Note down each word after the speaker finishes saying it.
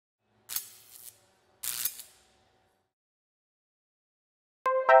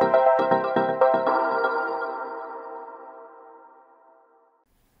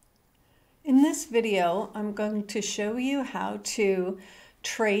video, I'm going to show you how to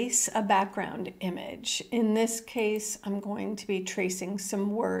trace a background image. In this case, I'm going to be tracing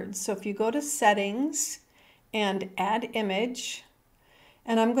some words. So if you go to Settings and Add Image,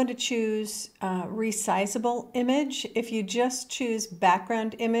 and I'm going to choose Resizable Image. If you just choose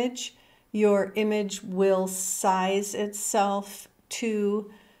Background Image, your image will size itself to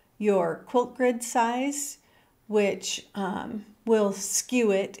your quilt grid size, which will skew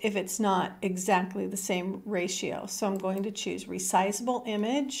it if it's not exactly the same ratio. So I'm going to choose Resizable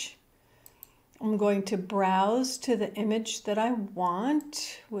Image. I'm going to browse to the image that I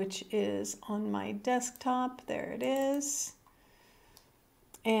want, which is on my desktop. There it is.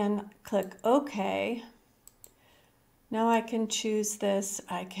 And click OK. Now I can choose this.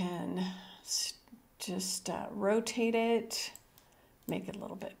 I can just rotate it, make it a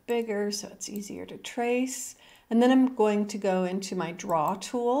little bit bigger so it's easier to trace. And then I'm going to go into my Draw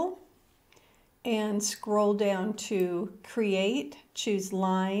tool and scroll down to Create, choose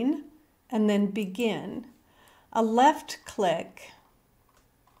Line, and then Begin. A left click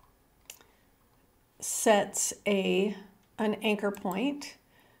sets an anchor point.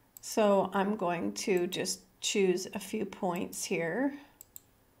 So I'm going to just choose a few points here.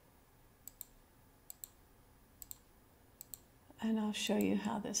 And I'll show you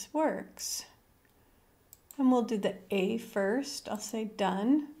how this works. And we'll do the A first. I'll say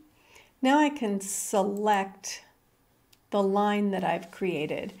Done. Now I can select the line that I've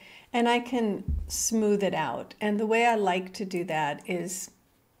created and I can smooth it out. And the way I like to do that is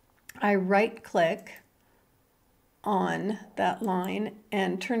I right click on that line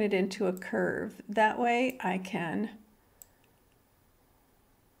and turn it into a curve. That way I can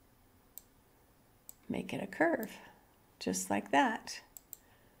make it a curve, just like that.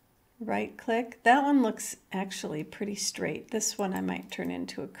 Right click. That one looks actually pretty straight. This one I might turn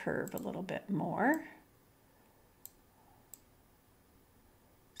into a curve a little bit more.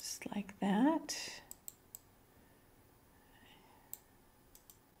 Just like that.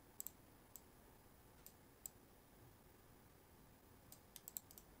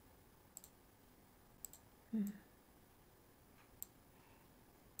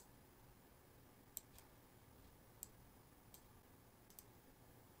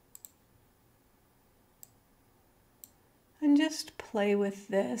 And just play with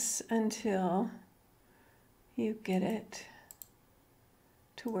this until you get it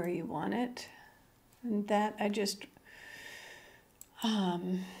to where you want it. And that I just, I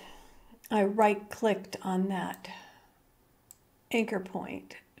right clicked on that anchor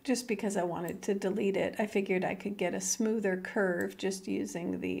point just because I wanted to delete it. I figured I could get a smoother curve just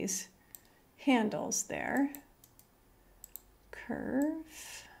using these handles there.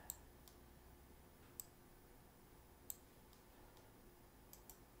 Curve.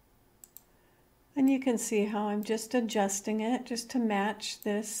 And you can see how I'm just adjusting it just to match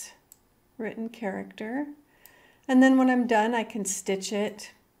this written character. And then when I'm done, I can stitch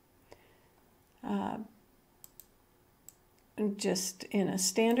it just in a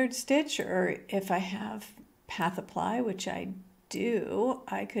standard stitch, or if I have Path Apply, which I do,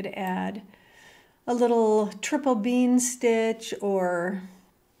 I could add a little triple bean stitch or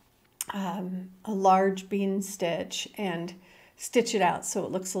a large bean stitch and stitch it out so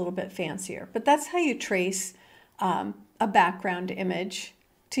it looks a little bit fancier. But that's how you trace a background image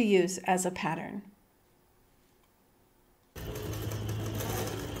to use as a pattern.